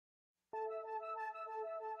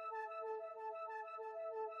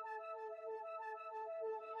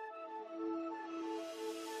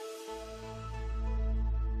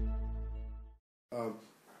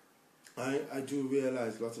I do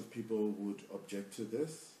realize lots of people would object to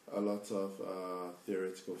this. A lot of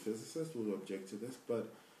theoretical physicists would object to this,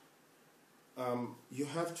 but you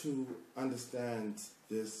have to understand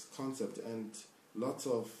this concept, and lots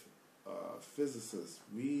of physicists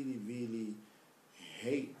really, really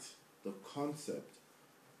hate the concept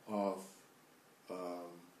of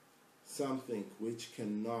something which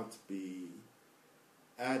cannot be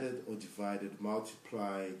added or divided,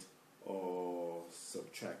 multiplied or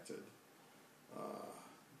subtracted.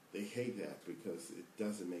 They hate that because it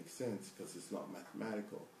doesn't make sense, because it's not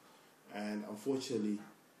mathematical. And unfortunately,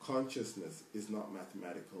 consciousness is not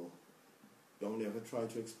mathematical. Don't ever try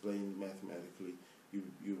to explain mathematically.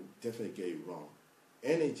 You definitely get it wrong.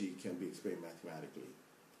 Energy can be explained mathematically.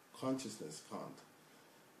 Consciousness can't.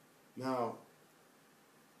 Now,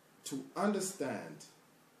 to understand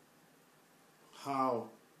how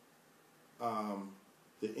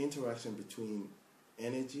the interaction between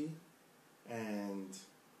energy and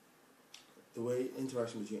the way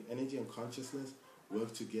interaction between energy and consciousness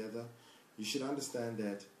work together, you should understand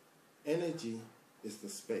that energy is the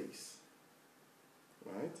space,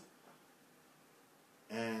 right?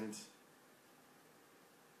 And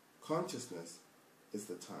consciousness is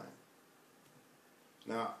the time.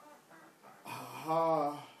 Now,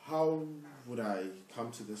 how would I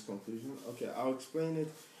come to this conclusion? Okay, I'll explain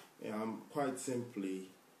it quite simply,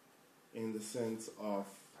 in the sense of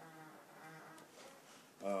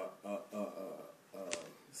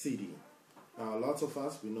CD. Now, lots of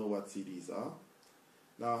us, we know what CDs are.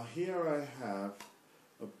 Now, here I have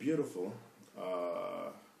a beautiful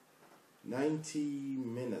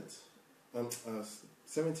 80-minute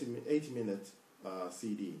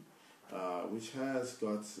CD, which has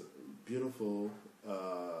got beautiful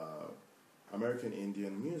American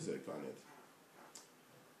Indian music on it.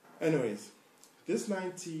 Anyways, this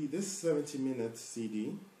 70-minute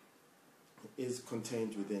CD is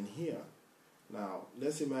contained within here. Now,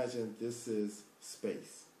 let's imagine this is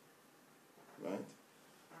space, right?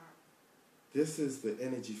 This is the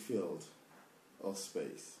energy field of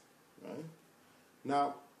space, right?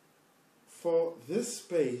 Now, for this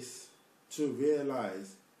space to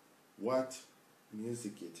realize what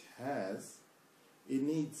music it has, it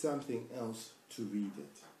needs something else to read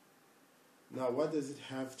it. Now, what does it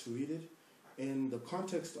have to read it? In the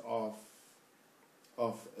context of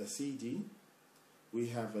a CD, we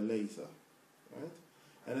have a laser, right?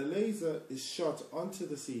 And a laser is shot onto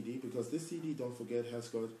the CD, because this CD, don't forget, has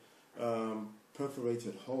got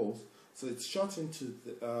perforated holes. So it's shot into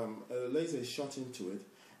a laser is shot into it,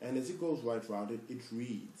 and as it goes right round it, it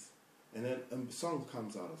reads, and then a song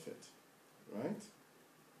comes out of it, right?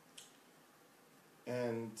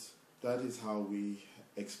 And that is how we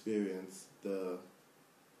experience the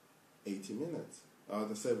 80 minutes,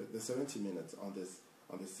 the 70 minutes on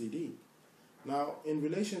the CD. Now, in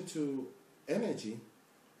relation to energy,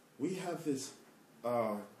 we have this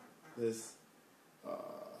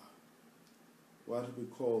what do we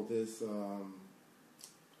call this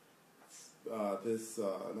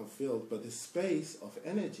not field, but the space of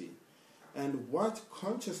energy. And what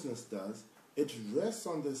consciousness does, it rests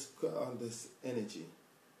on this energy,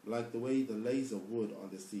 like the way the laser would on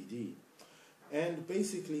the CD, and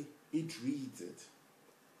basically it reads it,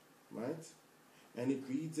 right? And it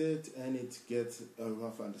reads it, and it gets a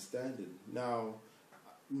rough understanding. Now,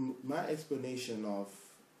 my explanation of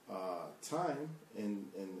time in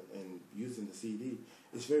using the CD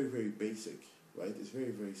is very, very basic, right? It's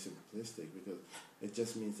very, very simplistic, because it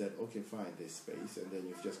just means that, okay, fine, there's space, and then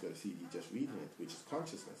you've just got a CD just reading it, which is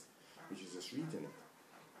consciousness, which is just reading it.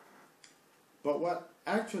 But what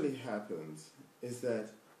actually happens is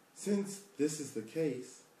that, since this is the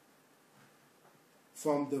case,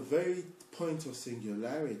 from the very point of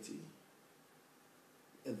singularity,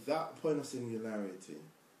 at that point of singularity,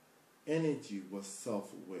 energy was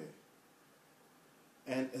self-aware.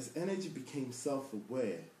 And as energy became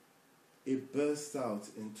self-aware, it bursts out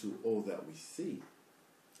into all that we see.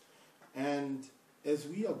 And as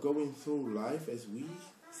we are going through life, as we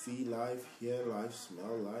see life, hear life,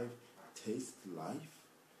 smell life, taste life,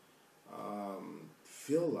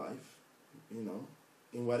 feel life,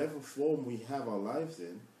 in whatever form we have our lives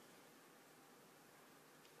in,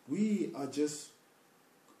 we are just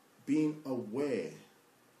being aware,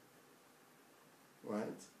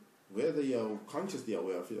 right? Whether you're consciously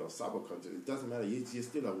aware of it or subconsciously, it doesn't matter. You're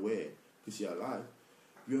still aware because you're alive.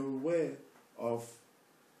 You're aware of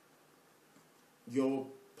your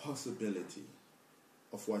possibility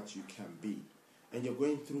of what you can be. And you're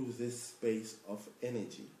going through this space of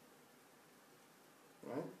energy,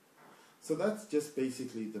 right? So that's just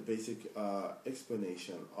basically the basic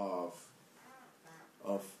explanation of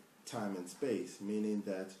time and space, meaning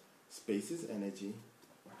that space is energy,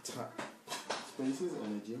 space is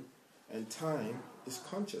energy, and time is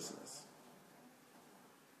consciousness.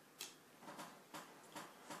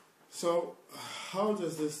 So, how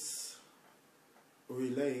does this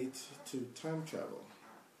relate to time travel?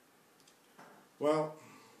 Well,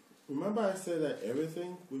 remember I said that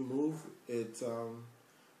everything we move,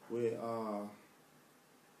 we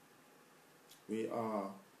are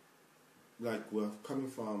like we're coming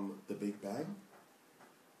from the Big Bang.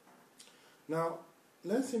 Now,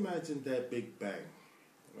 let's imagine that Big Bang,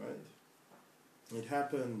 right? It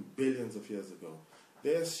happened billions of years ago.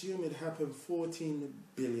 They assume it happened 14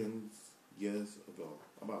 billion years ago,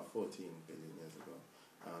 about 14 billion years ago,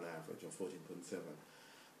 on average, or 14.7.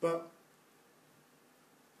 But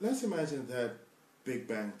let's imagine that Big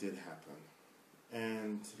Bang did happen,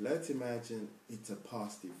 and let's imagine it's a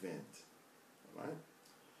past event, right?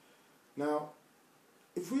 Now,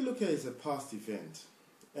 if we look at it as a past event,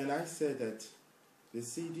 and I say that the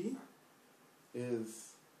CD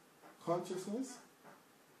is consciousness,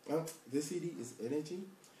 the CD is energy.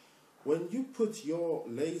 When you put your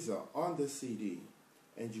laser on the CD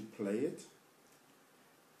and you play it,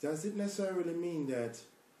 does it necessarily mean that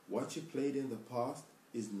what you played in the past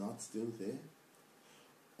is not still there?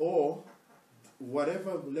 Or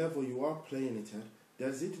whatever level you are playing it at,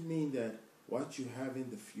 does it mean that what you have in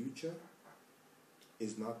the future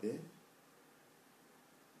is not there?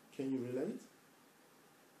 Can you relate?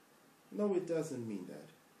 No, it doesn't mean that.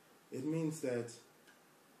 It means that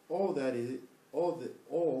all that is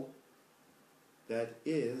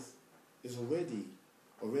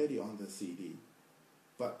already on the CD.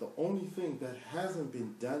 But the only thing that hasn't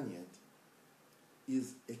been done yet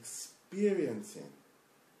is experiencing.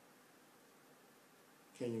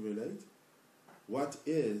 Can you relate? What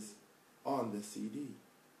is on the CD?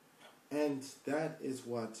 And that is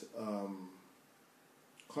what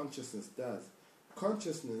consciousness does.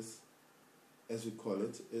 Consciousness, as we call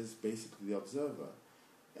it, is basically the observer.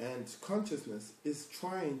 And consciousness is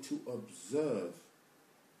trying to observe,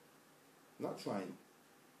 not trying,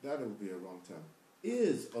 that would be a wrong term,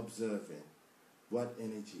 is observing what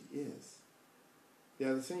energy is. They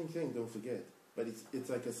are the same thing, don't forget, but it's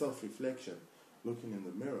like a self-reflection, looking in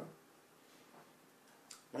the mirror.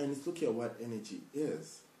 And it's looking at what energy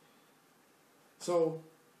is. So,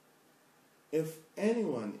 if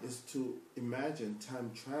anyone is to imagine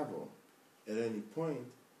time travel at any point,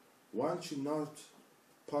 one should not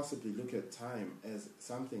possibly look at time as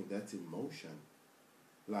something that's in motion.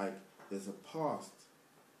 Like there's a past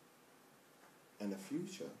and a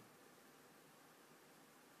future.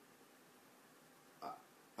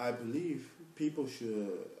 I believe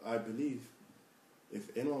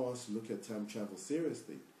if anyone wants to look at time travel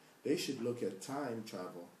seriously, they should look at time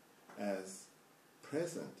travel as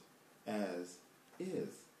present, as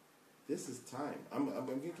is. This is time. I'm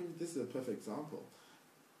going to give you, this is a perfect example.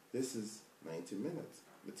 This is 90 minutes.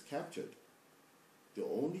 It's captured. The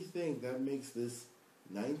only thing that makes this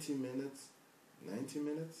 90 minutes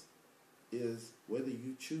is whether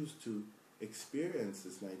you choose to experience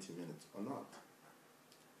this 90 minutes or not.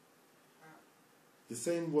 The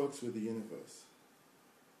same works with the universe.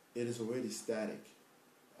 It is already static.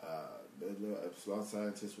 A lot of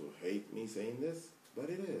scientists will hate me saying this, but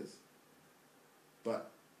it is.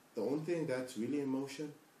 But the only thing that's really in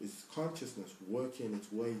motion is consciousness working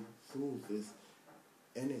its way through this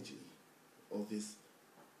energy, or this,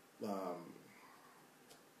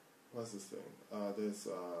 what's this thing? This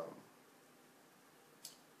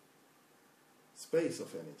space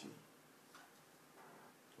of energy,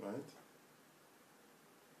 right?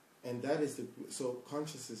 And that is so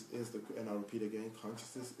consciousness is and I'll repeat again,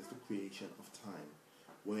 consciousness is the creation of time,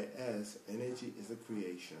 whereas energy is the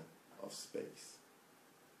creation of space.